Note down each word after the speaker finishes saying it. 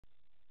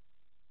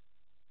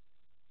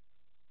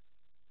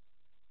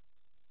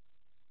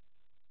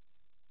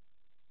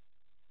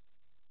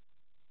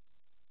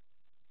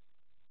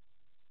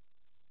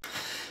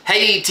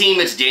Hey team,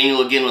 it's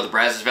Daniel again with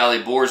Brazos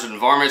Valley Boars and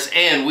Varmits,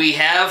 and we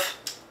have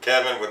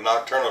Kevin with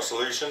Nocturnal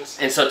Solutions.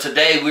 And so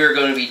today we're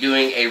going to be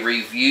doing a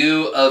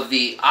review of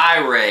the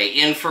iRay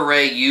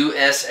Infrared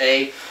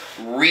USA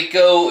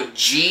Rico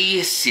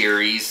G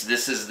series.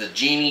 This is the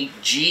Genie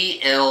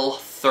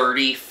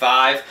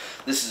GL35.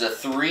 This is a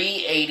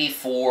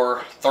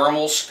 384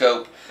 thermal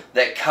scope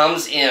that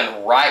comes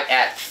in right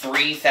at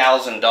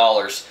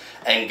 $3,000.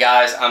 And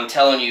guys, I'm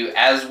telling you,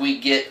 as we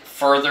get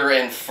further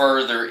and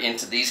further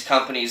into these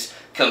companies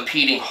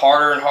competing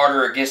harder and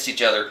harder against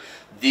each other,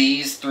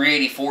 these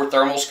 384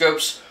 thermal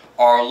scopes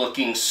are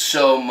looking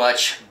so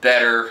much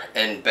better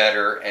and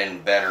better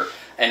and better.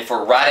 And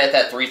for right at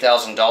that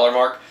 $3,000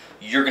 mark,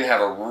 you're going to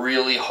have a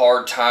really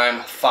hard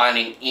time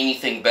finding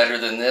anything better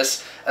than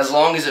this, as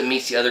long as it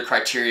meets the other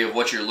criteria of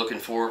what you're looking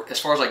for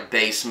as far as like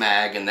base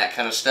mag and that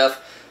kind of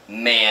stuff.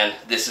 Man,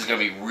 this is going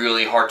to be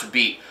really hard to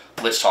beat.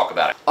 Let's talk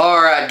about it.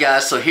 Alright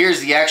guys, so here's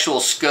the actual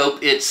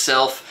scope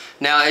itself.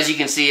 Now as you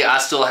can see, I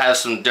still have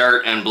some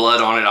dirt and blood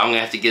on it. I'm going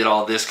to have to get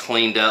all this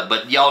cleaned up,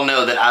 but y'all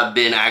know that I've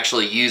been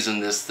actually using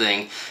this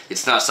thing.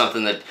 It's not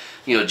something that,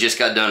 you know, just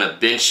got done a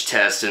bench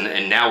test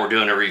and now we're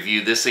doing a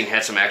review. This thing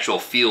had some actual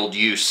field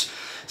use.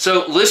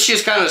 So let's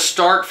just kind of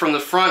start from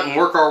the front and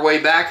work our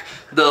way back.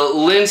 The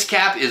lens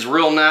cap is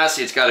real nice.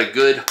 It's got a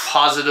good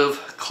positive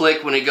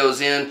click when it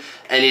goes in,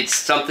 and it's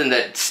something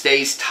that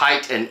stays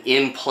tight and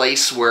in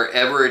place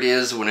wherever it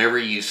is whenever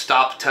you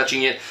stop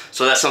touching it.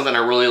 So that's something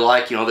I really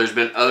like. You know, there's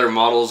been other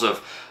models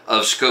of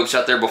scopes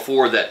out there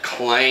before that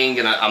clang,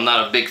 and I'm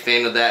not a big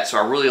fan of that. So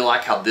I really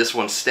like how this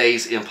one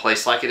stays in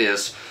place like it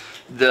is.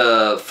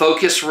 The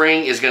focus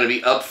ring is going to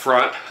be up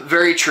front.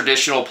 Very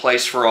traditional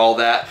place for all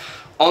that.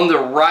 On the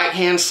right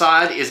hand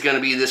side is going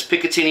to be this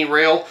Picatinny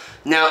rail.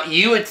 Now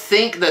you would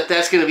think that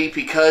that's going to be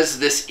because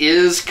this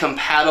is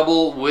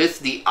compatible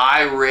with the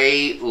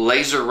iRay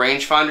laser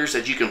rangefinders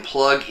that you can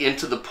plug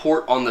into the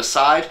port on the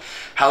side.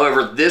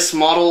 However, this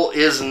model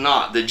is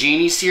not. The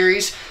Genie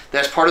series,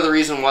 that's part of the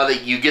reason why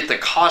you get the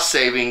cost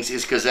savings,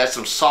 is because that's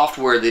some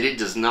software that it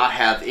does not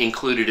have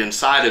included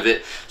inside of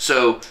it.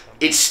 So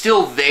it's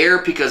still there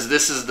because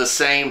this is the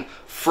same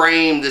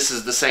frame, this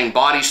is the same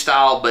body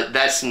style, but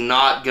that's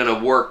not going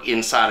to work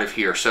inside of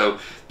here. So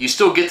you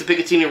still get the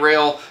Picatinny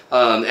rail,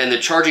 and the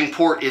charging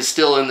port is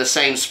still in the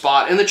same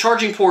spot. And the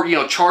charging port, you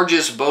know,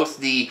 charges both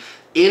the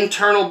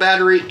internal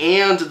battery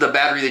and the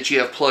battery that you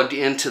have plugged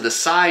into the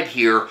side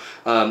here.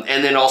 And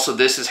then also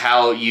this is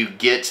how you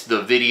get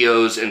the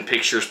videos and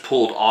pictures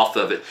pulled off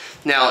of it.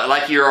 Now,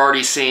 like you're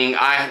already seeing,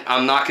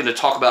 I'm not going to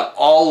talk about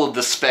all of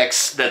the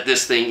specs that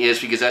this thing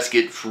is because that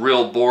gets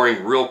real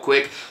boring real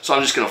quick. So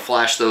I'm just going to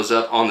flash those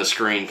up on the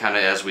screen kind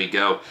of as we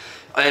go.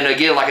 And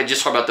again, like I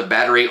just talked about the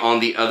battery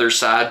on the other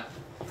side,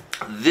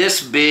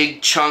 this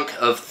big chunk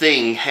of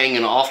thing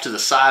hanging off to the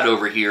side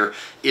over here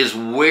is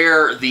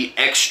where the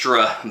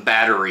extra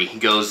battery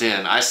goes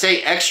in. I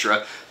say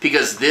extra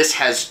because this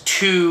has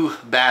two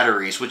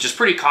batteries, which is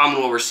pretty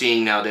common what we're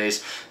seeing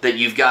nowadays, that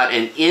you've got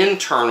an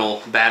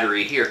internal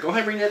battery here. Go ahead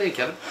and bring that in,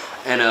 Kevin.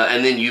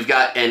 And then you've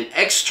got an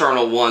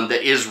external one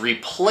that is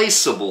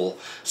replaceable.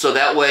 So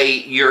that way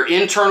your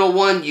internal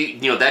one, you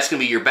know, that's going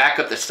to be your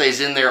backup that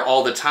stays in there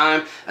all the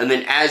time. And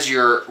then as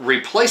your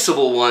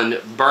replaceable one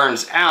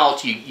burns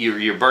out,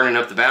 you're burning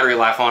up the battery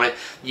life on it,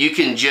 you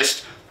can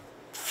just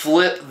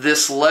flip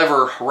this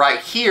lever right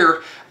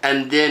here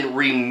and then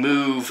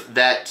remove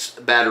that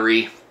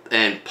battery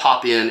and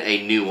pop in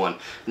a new one.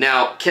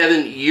 Now,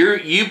 Kevin,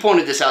 you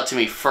pointed this out to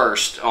me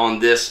first on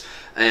this,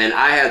 and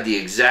I had the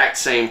exact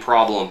same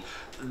problem.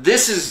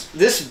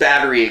 This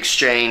battery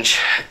exchange,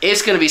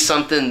 it's going to be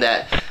something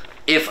that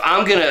if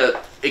I'm going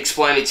to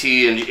explain it to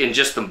you in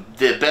just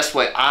the best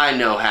way I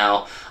know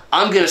how,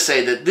 I'm going to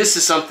say that this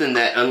is something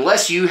that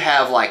unless you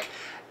have like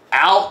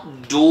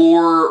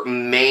outdoor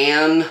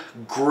man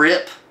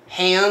grip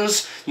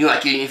hands, you know,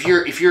 like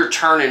if you're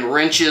turning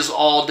wrenches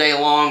all day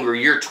long or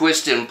you're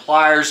twisting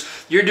pliers,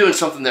 you're doing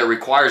something that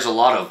requires a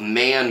lot of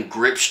man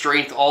grip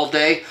strength all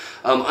day.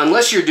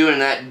 Unless you're doing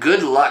that,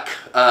 good luck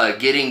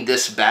getting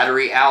this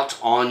battery out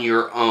on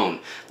your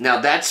own.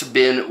 Now that's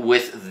been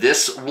with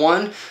this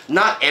one.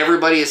 Not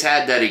everybody has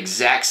had that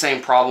exact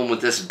same problem with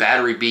this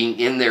battery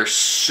being in there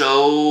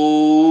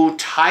so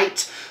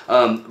tight,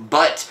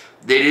 but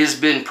it has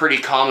been pretty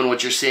common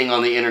what you're seeing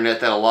on the internet,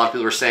 that a lot of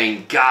people are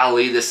saying,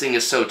 golly, this thing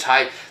is so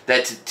tight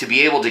that to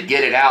be able to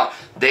get it out,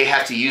 they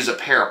have to use a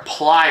pair of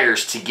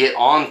pliers to get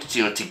on,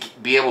 you know, to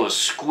be able to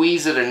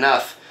squeeze it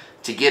enough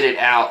to get it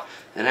out.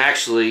 And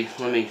actually,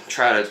 let me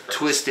try to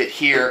twist it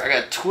here. I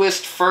got to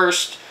twist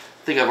first.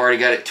 I think I've already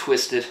got it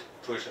twisted.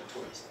 Push and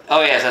twist.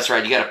 Oh yeah, that's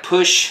right. You got to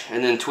push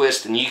and then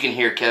twist, and you can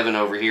hear Kevin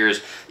over here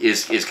is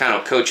kind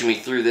of coaching me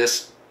through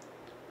this.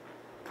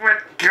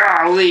 But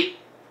golly,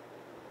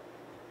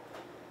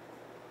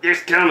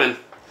 it's coming.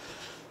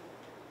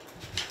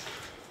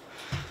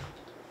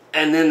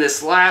 And then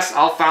this last,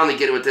 I'll finally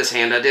get it with this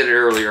hand. I did it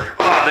earlier.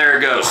 Oh, there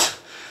it goes.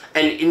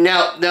 And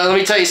now let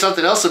me tell you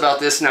something else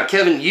about this. Now,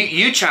 Kevin,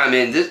 you chime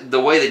in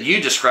the way that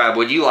you describe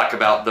what you like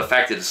about the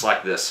fact that it's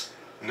like this.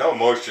 No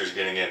moisture is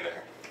getting in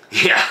there.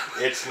 Yeah.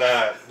 It's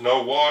not,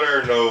 no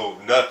water, no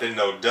nothing,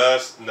 no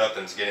dust,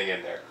 nothing's getting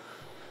in there.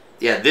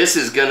 Yeah, this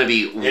is going to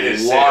be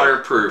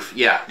waterproof. Sealed.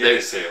 Yeah, it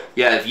is sealed.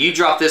 Yeah, if you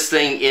drop this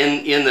thing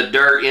in the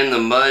dirt, in the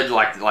mud,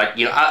 like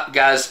you know,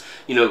 guys,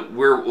 you know,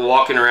 we're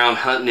walking around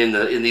hunting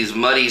in these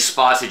muddy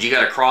spots that you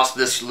got to cross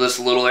this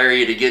little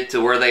area to get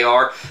to where they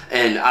are,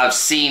 and I've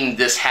seen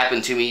this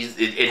happen to me.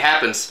 It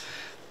happens,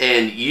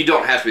 and you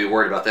don't have to be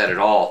worried about that at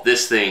all.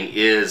 This thing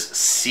is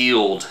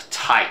sealed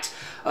tight.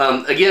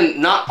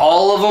 Again, not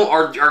all of them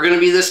are going to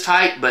be this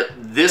tight, but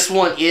this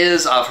one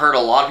is. I've heard a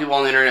lot of people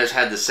on the internet have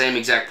had the same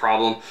exact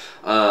problem.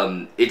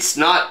 It's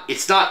not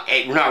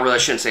really, I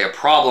shouldn't say a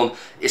problem.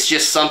 It's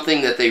just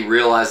something that they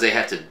realize they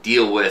have to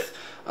deal with.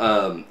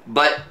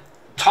 But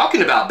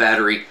talking about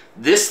battery,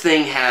 this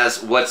thing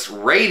has what's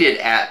rated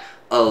at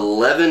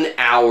 11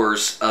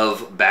 hours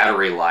of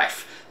battery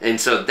life. And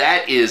so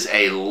that is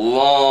a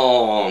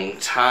long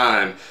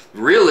time.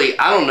 Really,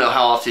 I don't know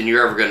how often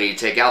you're ever going to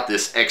take out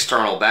this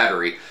external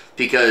battery,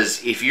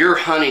 because if you're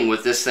hunting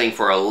with this thing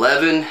for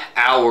 11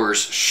 hours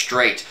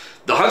straight,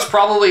 the hunt's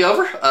probably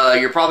over.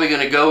 You're probably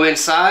going to go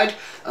inside,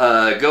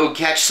 go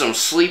catch some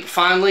sleep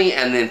finally,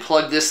 and then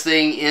plug this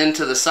thing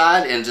into the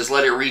side and just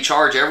let it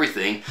recharge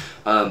everything.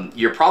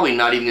 You're probably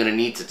not even going to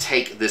need to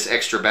take this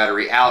extra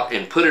battery out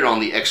and put it on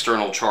the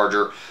external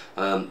charger.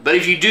 But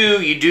if you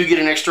do get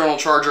an external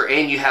charger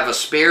and you have a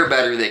spare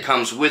battery that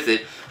comes with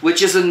it,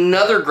 which is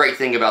another great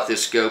thing about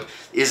this scope,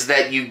 is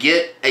that you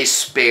get a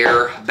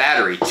spare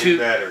battery. Two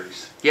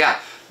batteries. Yeah.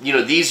 You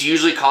know, these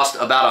usually cost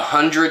about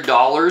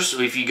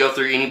 $100 if you go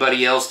through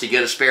anybody else to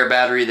get a spare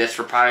battery that's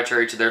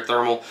proprietary to their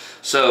thermal.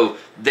 So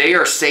they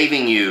are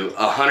saving you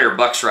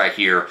 $100 right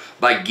here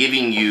by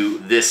giving you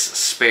this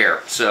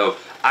spare. So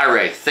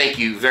iRay, thank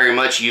you very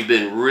much. You've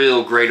been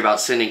real great about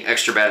sending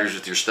extra batteries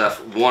with your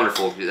stuff.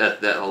 Wonderful.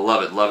 I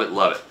love it, love it,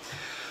 love it.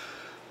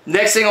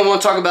 Next thing I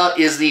want to talk about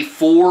is the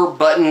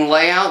 4-button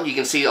layout. You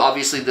can see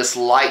obviously this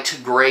light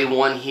gray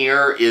one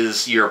here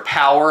is your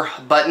power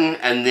button,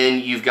 and then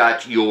you've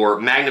got your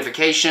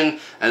magnification,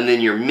 and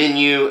then your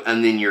menu,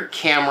 and then your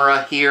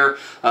camera here.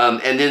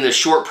 And then the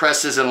short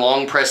presses and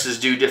long presses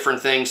do different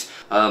things.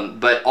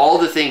 But all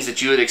the things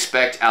that you would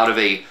expect out of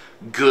a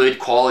good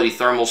quality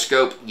thermal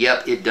scope,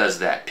 yep, it does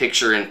that.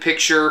 Picture in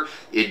picture,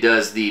 it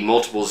does the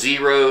multiple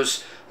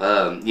zeros,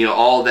 you know,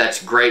 all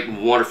that's great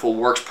and wonderful,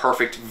 works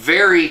perfect,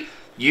 very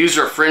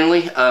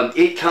user-friendly.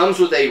 It comes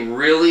with a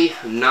really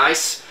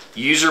nice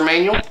user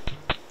manual.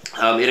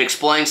 It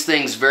explains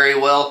things very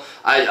well.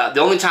 The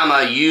only time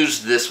I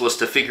used this was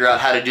to figure out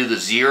how to do the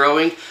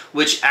zeroing,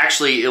 which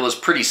actually it was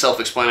pretty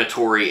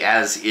self-explanatory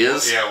as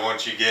is. Yeah,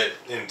 once you get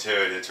into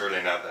it, it's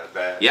really not that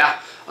bad. Yeah,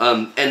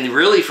 and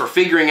really for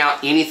figuring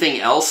out anything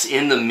else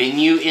in the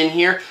menu in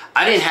here,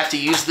 I didn't have to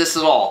use this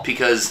at all,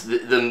 because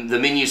the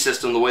menu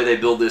system, the way they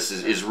build this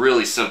is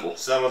really simple.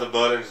 Some of the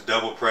buttons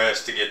double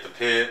press to get the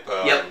pip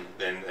yep.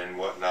 and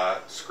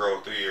whatnot. Scroll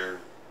through your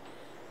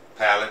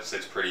palettes,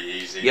 it's pretty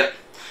easy. Yep.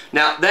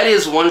 Now, that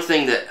is one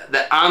thing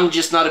that I'm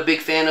just not a big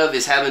fan of,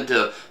 is having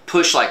to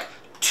push like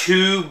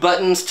 2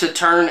 buttons to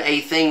turn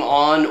a thing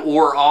on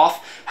or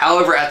off.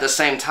 However, at the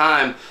same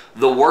time,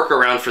 the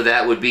workaround for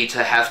that would be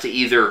to have to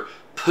either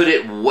put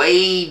it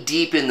way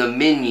deep in the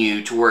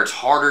menu to where it's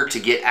harder to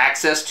get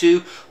access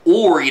to,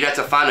 or you'd have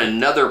to find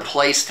another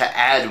place to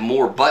add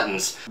more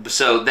buttons.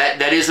 So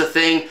that is a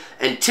thing,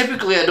 and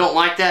typically I don't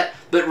like that,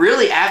 but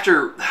really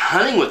after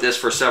hunting with this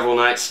for several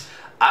nights,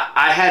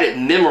 I had it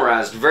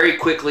memorized very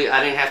quickly.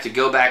 I didn't have to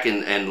go back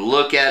and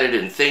look at it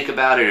and think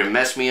about it and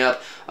mess me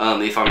up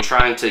if I'm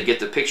trying to get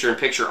the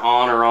picture-in-picture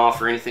on or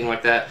off or anything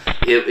like that.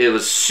 It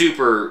was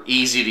super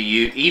easy to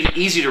use,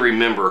 easy to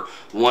remember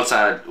once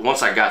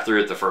I got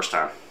through it the first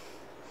time.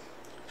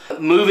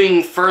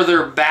 Moving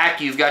further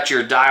back, you've got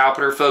your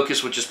diopter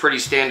focus, which is pretty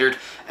standard,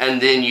 and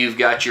then you've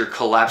got your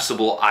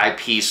collapsible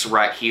eyepiece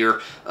right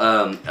here.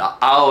 I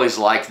always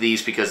like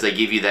these because they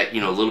give you that,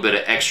 you know, a little bit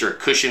of extra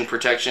cushion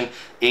protection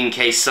in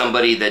case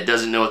somebody that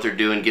doesn't know what they're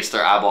doing gets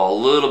their eyeball a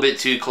little bit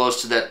too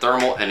close to that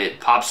thermal and it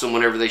pops them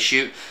whenever they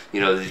shoot.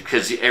 You know,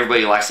 because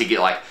everybody likes to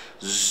get like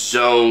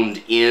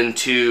zoned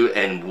into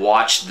and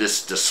watch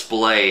this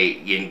display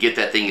and get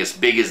that thing as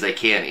big as they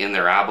can in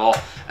their eyeball,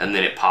 and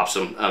then it pops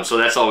them. So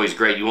that's always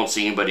great. You won't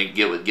see anybody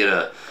get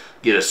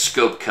a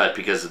scope cut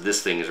because of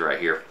this thing is right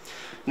here.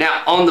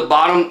 Now on the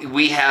bottom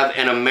we have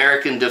an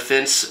American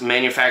Defense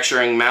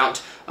manufacturing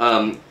mount.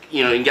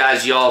 You know, and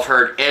guys, y'all have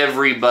heard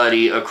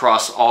everybody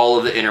across all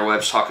of the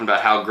interwebs talking about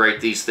how great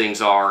these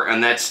things are,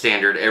 and that's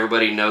standard.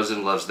 Everybody knows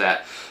and loves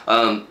that.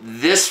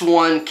 This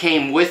one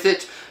came with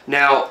it.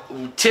 Now,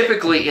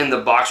 typically in the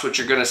box, what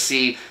you're going to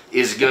see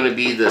is going to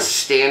be the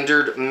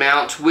standard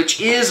mount, which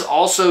is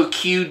also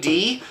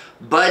QD,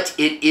 but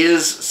it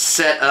is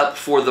set up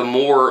for the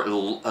more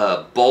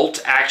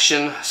bolt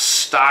action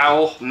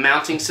style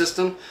mounting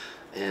system.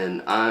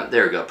 And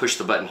there we go. Push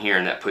the button here,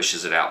 and that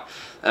pushes it out.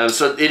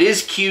 So it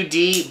is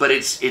QD, but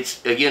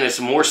it's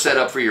more set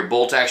up for your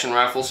bolt action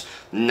rifles,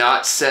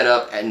 not set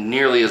up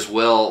nearly as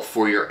well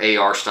for your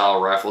AR style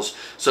rifles.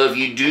 So if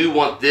you do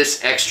want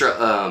this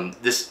extra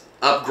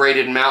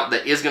upgraded mount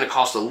that is going to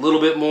cost a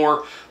little bit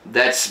more.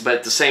 But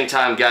at the same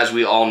time, guys,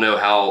 we all know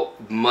how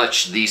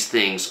much these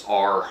things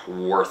are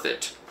worth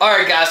it. All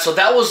right, guys, so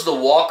that was the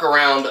walk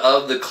around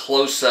of the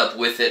close-up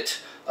with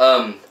it.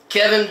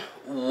 Kevin,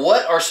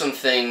 what are some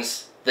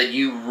things that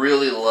you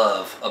really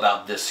love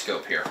about this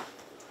scope here?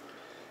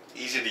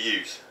 Easy to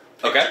use.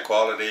 Okay. Picture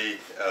quality.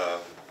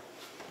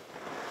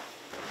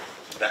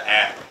 The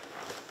app.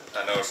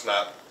 I know it's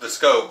not the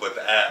scope, but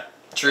the app.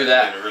 True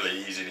that. It's really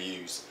easy to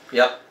use.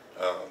 Yep.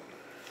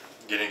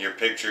 Getting your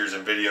pictures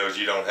and videos,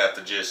 you don't have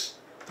to just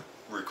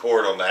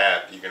record on the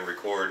app. You can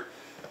record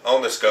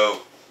on the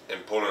scope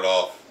and pull it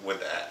off with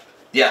the app.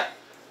 Yeah.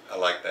 I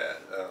like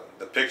that.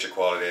 The picture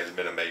quality has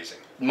been amazing.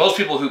 Most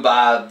people who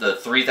buy the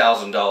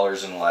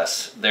 $3,000 and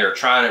less, they're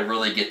trying to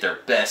really get their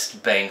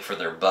best bang for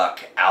their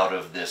buck out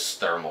of this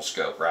thermal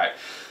scope, right?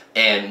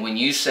 And when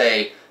you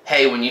say,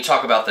 hey, when you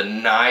talk about the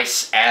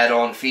nice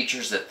add-on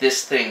features that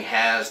this thing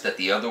has that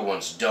the other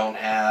ones don't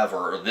have,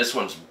 or this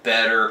one's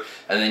better,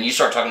 and then you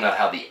start talking about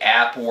how the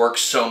app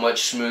works so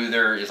much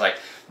smoother, it's like,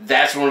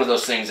 that's one of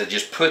those things that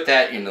just put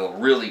that in a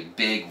really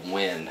big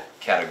win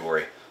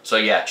category. So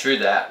yeah, true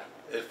that.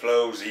 It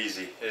flows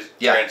easy. It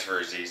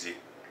transfers easy.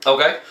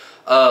 Okay.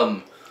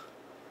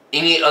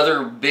 Any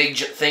other big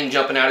thing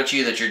jumping out at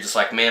you that you're just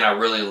like, man, I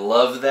really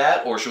love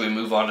that, or should we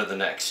move on to the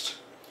next?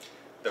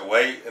 The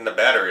weight and the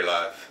battery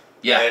life.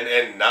 Yeah.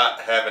 And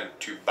not having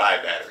to buy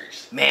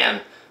batteries.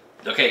 Man,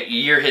 okay,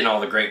 you're hitting all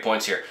the great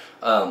points here.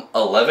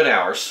 11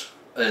 hours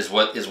is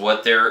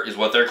what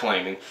they're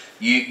claiming.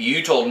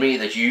 You told me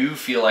that you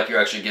feel like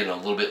you're actually getting a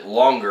little bit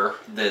longer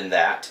than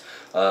that.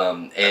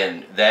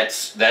 And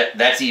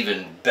that's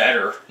even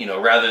better, you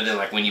know, rather than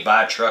like when you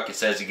buy a truck, it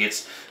says it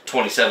gets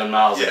 27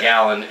 miles a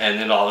gallon, and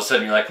then all of a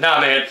sudden you're like, nah,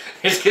 man,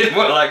 it's getting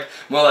more like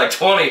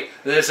 20.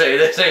 This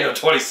ain't no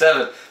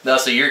 27. No,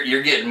 so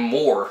you're getting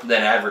more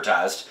than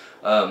advertised.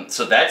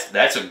 So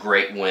that's a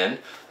great win.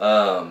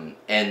 And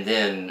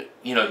then,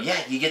 you know, yeah,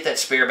 you get that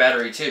spare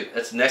battery too.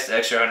 That's the next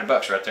extra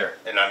 $100 right there.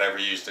 And I never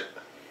used it.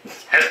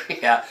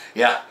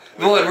 yeah.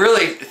 Well,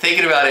 really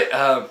thinking about it,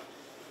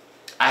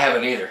 I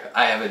haven't either.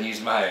 I haven't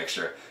used my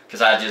extra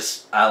because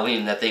I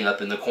lean that thing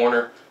up in the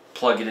corner,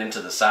 plug it into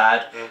the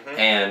side,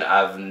 and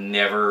I've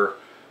never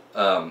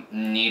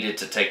needed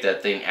to take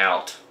that thing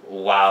out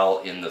while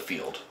in the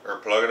field. Or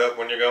plug it up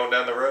when you're going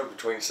down the road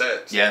between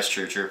sets. Yeah, it's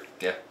true.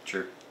 Yeah,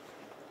 true.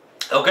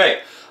 Okay,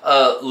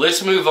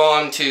 let's move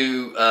on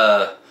to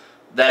that.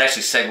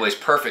 Actually segues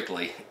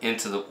perfectly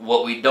into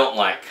what we don't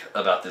like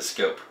about this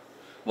scope,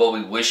 what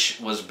we wish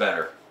was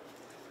better.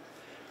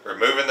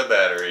 Removing the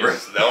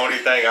batteries. The only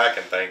thing I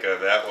can think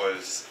of,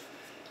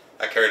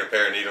 I carried a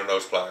pair of needle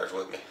nose pliers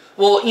with me.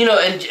 Well, you know,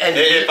 and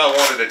if I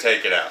wanted to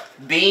take it out.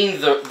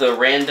 Being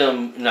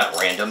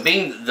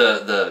being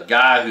the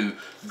guy who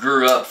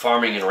grew up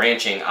farming and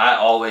ranching, I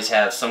always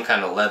have some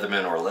kind of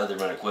Leatherman or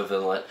Leatherman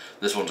equivalent.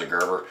 This one's a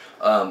Gerber.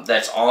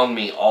 That's on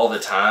me all the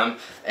time.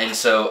 And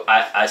so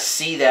I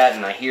see that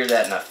and I hear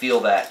that and I feel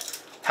that.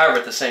 However,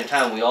 at the same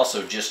time, we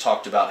also just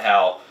talked about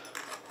how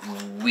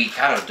we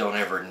kind of don't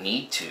ever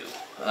need to.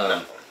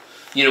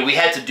 You know, we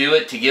had to do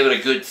it to give it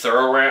a good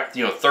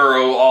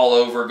thorough all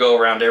over, go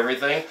around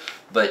everything.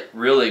 But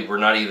really, we're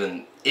not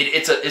even.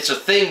 It's a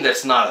thing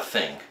that's not a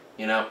thing.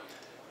 You know.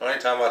 The only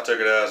time I took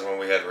it out was when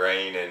we had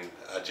rain and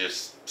I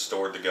just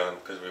stored the gun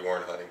because we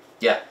weren't hunting.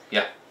 Yeah.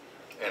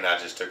 And I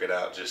just took it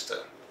out just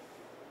to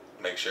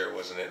make sure it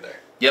wasn't in there.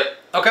 Yep.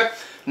 Okay.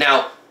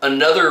 Now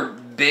another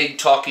big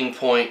talking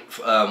point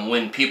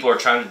when people are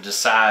trying to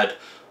decide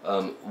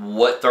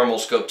what thermal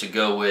scope to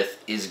go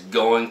with is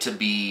going to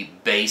be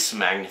base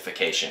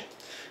magnification.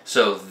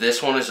 So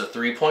this one is a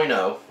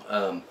 3.0.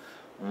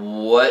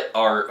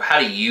 How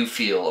do you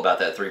feel about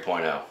that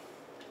 3.0?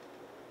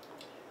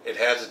 It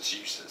has its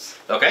uses.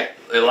 Okay,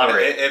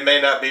 elaborate. It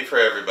may not be for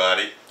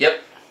everybody.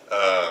 Yep.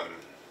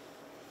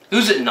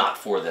 Who's it not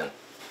for then?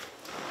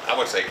 I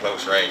would say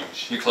close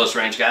range. You close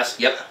range guys?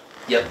 Yep.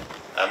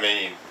 I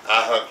mean,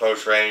 I hunt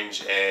close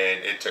range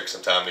and it took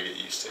some time to get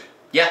used to.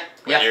 Yeah.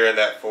 When you're in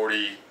that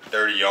 40,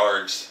 30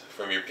 yards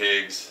from your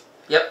pigs.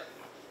 Yep.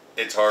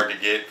 It's hard to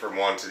get from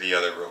one to the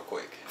other real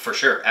quick. For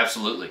sure,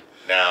 absolutely.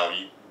 Now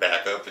you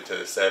back up into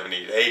the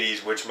 70s,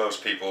 80s, which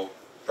most people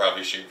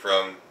probably shoot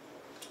from.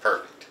 It's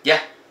perfect.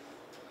 Yeah.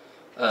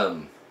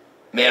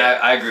 Man,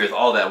 I agree with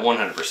all that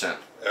 100%.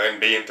 And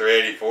being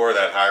 384,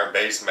 that higher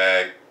base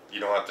mag, you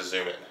don't have to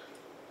zoom in.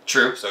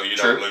 True. So you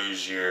don't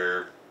lose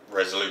your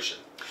resolution.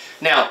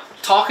 Now,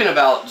 talking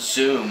about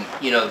zoom,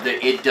 you know,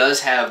 it does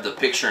have the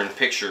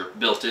picture-in-picture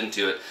built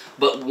into it.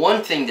 But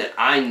one thing that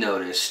I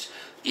noticed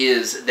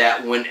is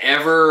that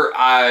whenever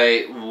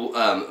I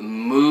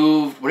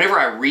whenever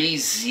I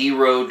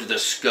re-zeroed the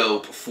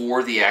scope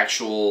for the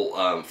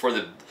actual, for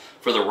the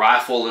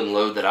rifle and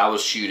load that I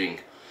was shooting,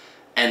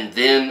 and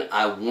then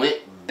I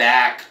went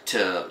back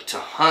to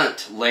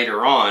hunt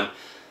later on,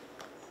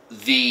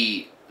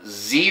 the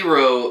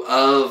zero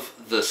of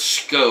the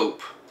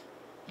scope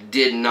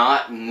did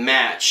not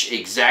match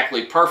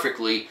exactly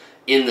perfectly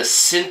in the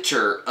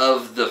center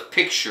of the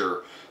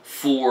picture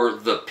for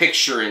the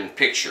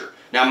picture-in-picture.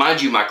 Now,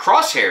 mind you, my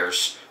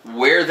crosshairs,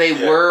 where they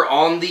were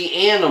on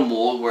the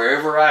animal,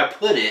 wherever I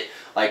put it,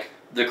 like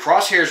the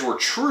crosshairs were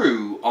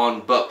true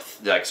on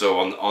both. Like so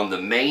on the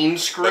main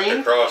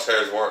screen. But the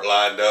crosshairs weren't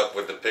lined up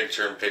with the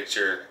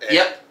picture-in-picture.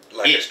 Yep.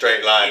 Like a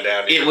straight line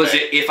down. It was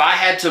if I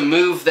had to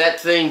move that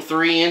thing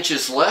 3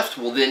 inches left,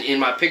 well then in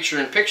my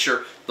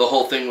picture-in-picture, the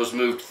whole thing was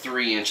moved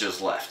 3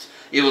 inches left.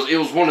 It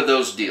was one of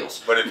those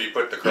deals. But if you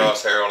put the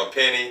crosshair on a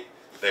penny,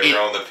 they were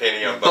on the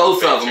penny on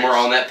both of them were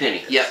on that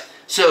penny. Yep.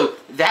 So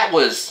that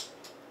was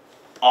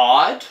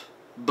odd,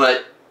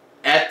 but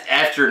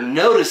after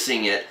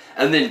noticing it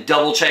and then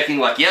double checking,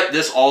 like, yep,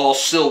 this all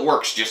still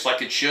works just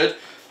like it should,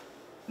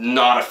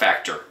 not a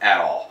factor at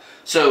all.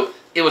 So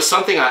it was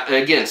something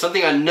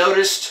something I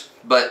noticed,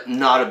 but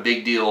not a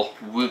big deal.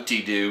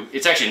 Whoop-de-doo.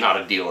 It's actually not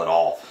a deal at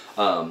all.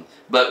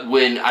 But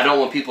when I don't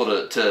want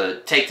people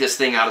to take this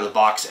thing out of the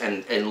box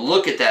and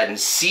look at that and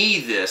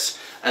see this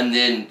and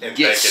then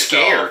get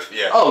scared.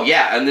 Yeah. Oh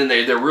yeah, and then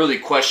they're really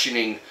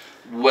questioning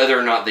whether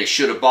or not they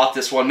should have bought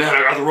this one. Man,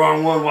 I got the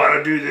wrong one. Why'd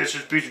I do this?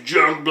 It's a piece of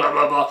junk, blah,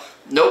 blah, blah.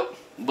 Nope.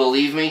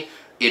 Believe me,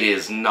 it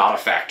is not a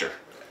factor.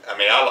 I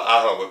mean,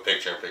 I hunt with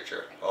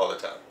picture-in-picture all the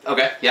time.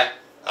 Okay, yeah.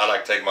 I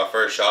like to take my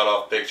first shot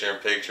off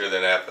picture-in-picture,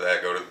 then after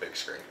that go to the big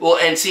screen. Well,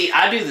 and see,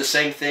 I do the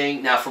same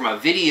thing. Now, for my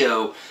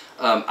video,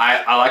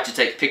 I like to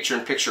take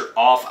picture-in-picture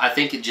off. I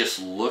think it just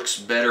looks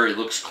better. It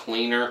looks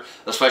cleaner,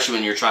 especially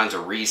when you're trying to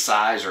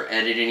resize or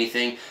edit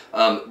anything.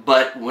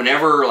 But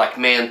whenever, like,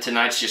 man,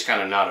 tonight's just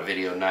kind of not a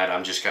video night.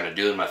 I'm just kind of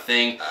doing my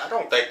thing. I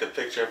don't think the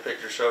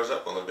picture-in-picture shows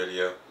up on the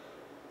video.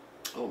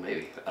 Oh,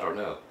 maybe. I don't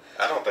know.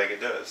 I don't think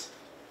it does.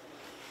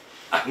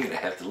 I'm going to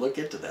have to look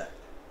into that.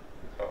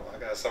 Oh, I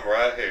got some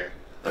right here.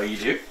 Oh, you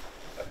do?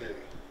 I do.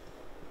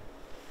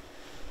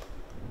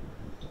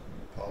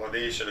 All of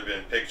these should have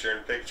been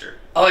picture-in-picture.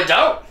 Oh, it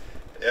don't?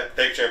 Yep,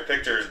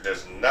 picture-in-picture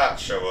does not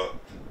show up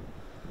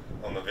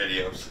on the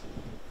videos.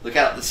 Look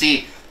out.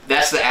 See,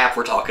 that's the app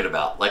we're talking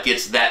about. Like,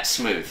 it's that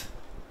smooth.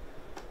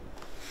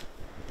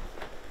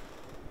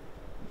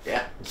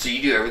 Yeah. So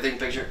you do everything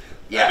picture?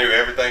 Yeah. I do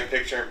everything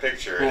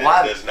picture-in-picture,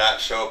 well, and it does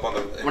not show up on the...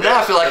 Well, now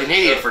I feel like an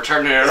idiot for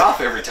turning it off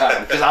every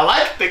time, because I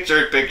like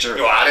picture-in-picture.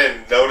 Well, I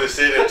didn't notice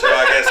it until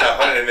I guess I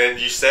hunted, and then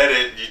you said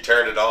it, you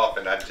turned it off,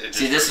 and it just...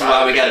 See, this is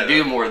why we got to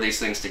do more of these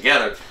things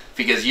together,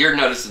 because you're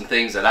noticing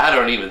things that I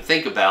don't even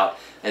think about,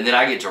 and then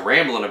I get to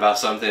rambling about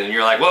something, and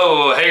you're like,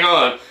 whoa, hang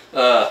on,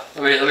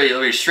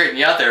 let me straighten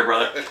you out there,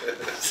 brother.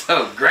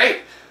 So,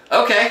 great.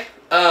 Okay.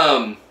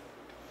 All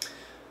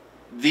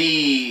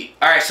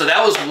right, so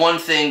that was one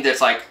thing that's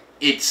like,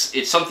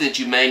 it's something that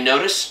you may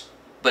notice,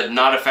 but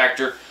not a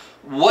factor.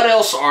 What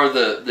else are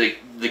the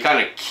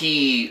kind of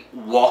key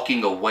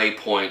walking away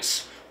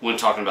points when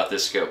talking about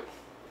this scope?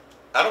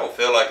 I don't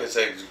feel like it's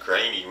as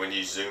grainy when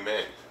you zoom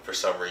in for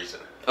some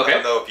reason. Okay. I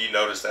don't know if you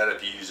noticed that,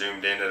 if you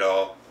zoomed in at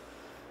all.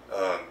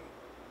 The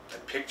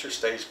picture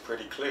stays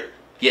pretty clear.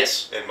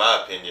 Yes. In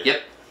my opinion.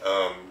 Yep.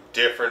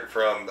 Different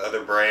from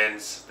other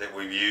brands that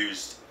we've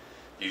used.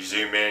 You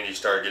zoom in, you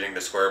start getting the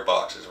square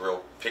boxes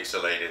real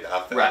pixelated.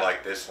 I feel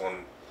like this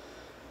one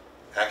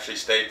actually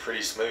stayed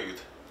pretty smooth.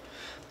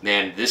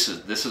 Man, this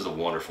is a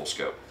wonderful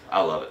scope.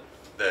 I love it.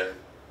 The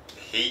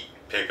heat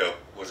pickup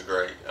was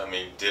great. I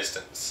mean,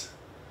 distance.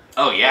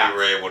 Oh yeah. We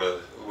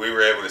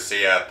were able to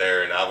see out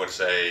there, and I would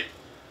say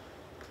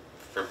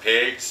for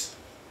pigs,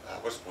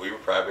 we were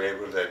probably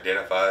able to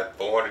identify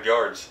 400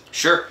 yards.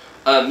 Sure.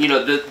 You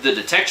know, the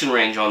detection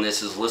range on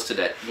this is listed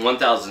at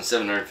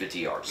 1,750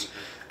 yards. Mm-hmm.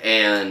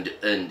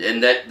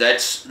 And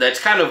that's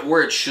kind of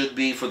where it should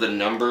be for the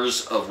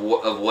numbers of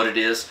what it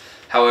is.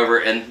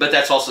 However, but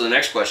that's also the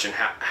next question: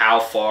 how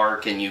far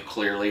can you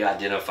clearly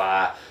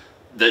identify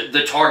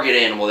the target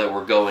animal that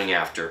we're going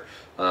after?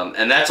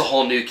 And that's a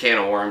whole new can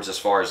of worms as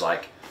far as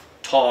like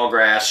tall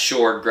grass,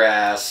 short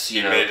grass,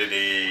 you know.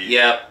 Humidity.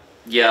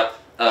 Yep.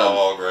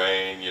 All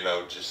grain, you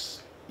know,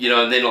 just. You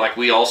know, and then like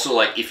we also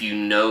like if you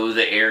know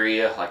the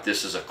area, like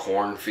this is a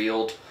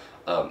cornfield.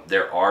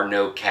 There are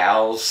no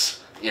cows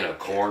in a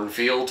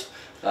cornfield.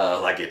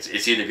 Like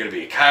it's either going to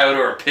be a coyote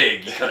or a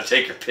pig. You gotta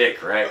take your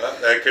pick, right? Well,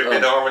 that could be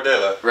the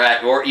armadillo,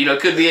 right? Or you know,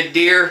 it could be a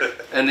deer,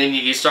 and then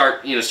you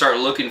start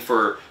looking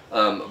for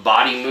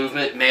body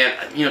movement. Man,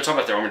 you know, talk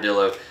about the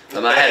armadillo.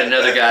 I had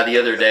another guy the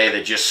other day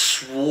that just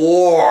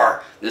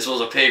swore this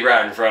was a pig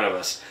right in front of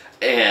us,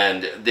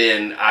 and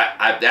then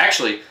I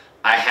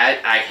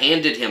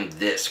handed him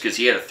this because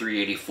he had a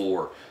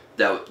 384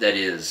 that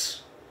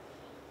is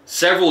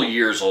several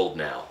years old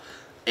now.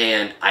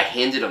 And I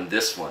handed him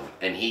this one,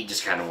 and he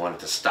just kind of wanted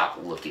to stop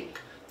looking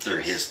through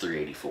his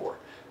 384.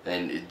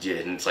 And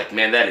it's like,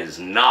 man, that is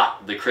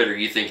not the critter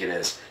you think it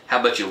is. How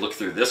about you look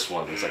through this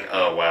one? It's like,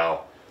 oh,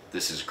 wow,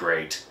 this is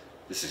great.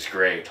 This is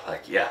great.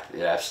 Like, yeah,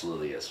 it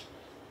absolutely is.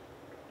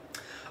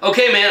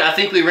 Okay, man, I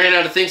think we ran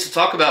out of things to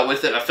talk about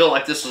with it. I felt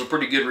like this was a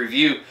pretty good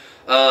review.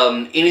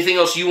 Anything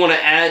else you want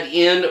to add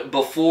in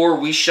before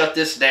we shut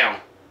this down?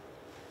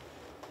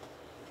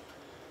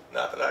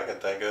 Not that I can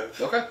think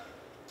of. Okay.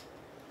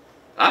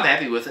 I'm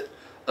happy with it.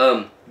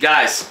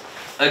 Guys,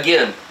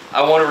 again,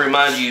 I want to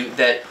remind you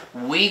that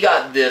we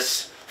got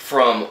this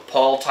from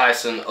Paul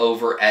Tyson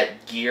over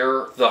at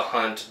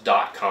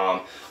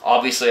gearthehunt.com.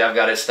 Obviously, I've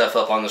got his stuff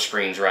up on the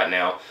screens right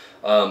now.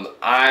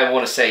 I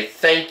want to say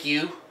thank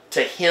you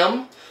to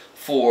him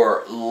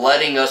for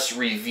letting us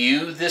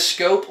review this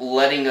scope,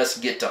 letting us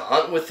get to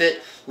hunt with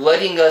it,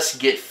 letting us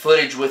get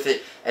footage with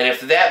it. And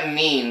if that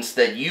means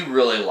that you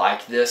really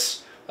like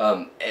this,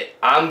 I'm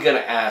going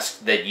to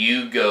ask that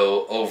you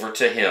go over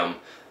to him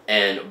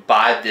and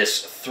buy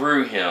this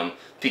through him,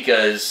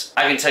 because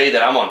I can tell you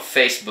that I'm on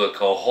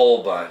Facebook a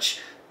whole bunch,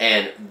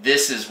 and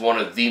this is one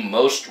of the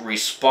most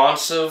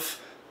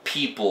responsive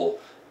people,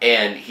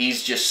 and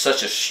he's just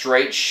such a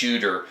straight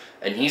shooter,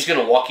 and he's going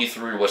to walk you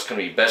through what's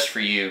going to be best for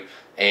you,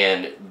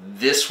 and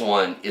this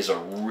one is a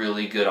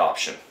really good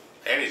option.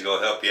 And he's going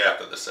to help you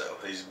after the sale.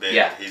 He's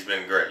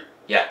been great.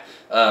 Yeah.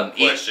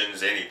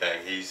 Questions, anything.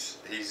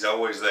 He's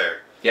always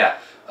there. Yeah.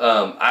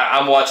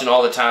 I'm watching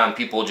all the time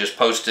people just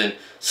posting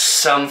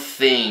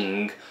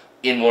something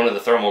in one of the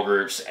thermal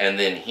groups, and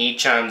then he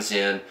chimes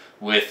in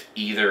with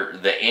either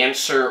the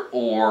answer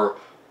or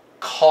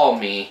call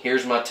me,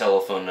 here's my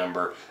telephone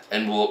number,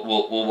 and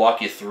we'll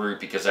walk you through,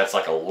 because that's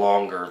like a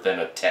longer than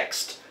a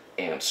text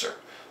answer.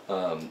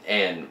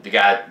 And the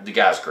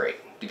guy's great.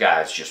 The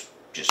guy's just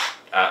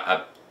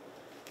I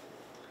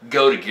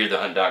go to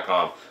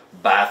gearthehunt.com,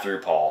 buy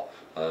through Paul.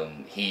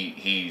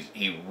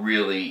 He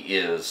really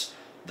is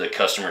the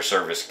customer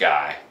service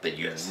guy that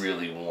you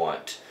really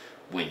want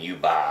when you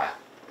buy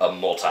a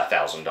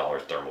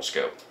multi-$1,000 thermal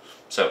scope.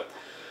 So,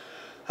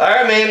 all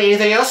right, man,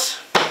 anything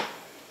else? I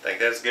think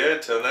that's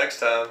good. Till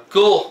next time.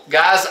 Cool.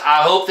 Guys,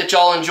 I hope that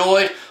y'all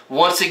enjoyed.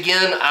 Once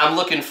again, I'm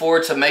looking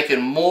forward to making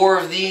more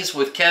of these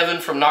with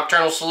Kevin from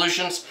Nocturnal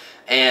Solutions,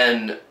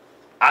 and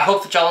I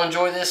hope that y'all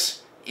enjoy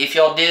this. If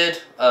y'all did,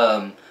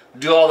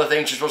 do all the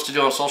things you're supposed to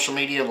do on social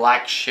media: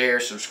 like, share,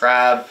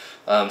 subscribe,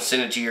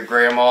 send it to your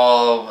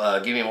grandma,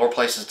 give me more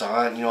places to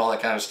hunt, you know, all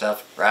that kind of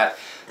stuff, right?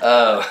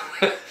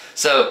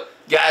 So,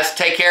 guys,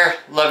 take care.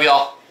 Love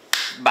y'all.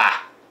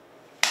 Bye.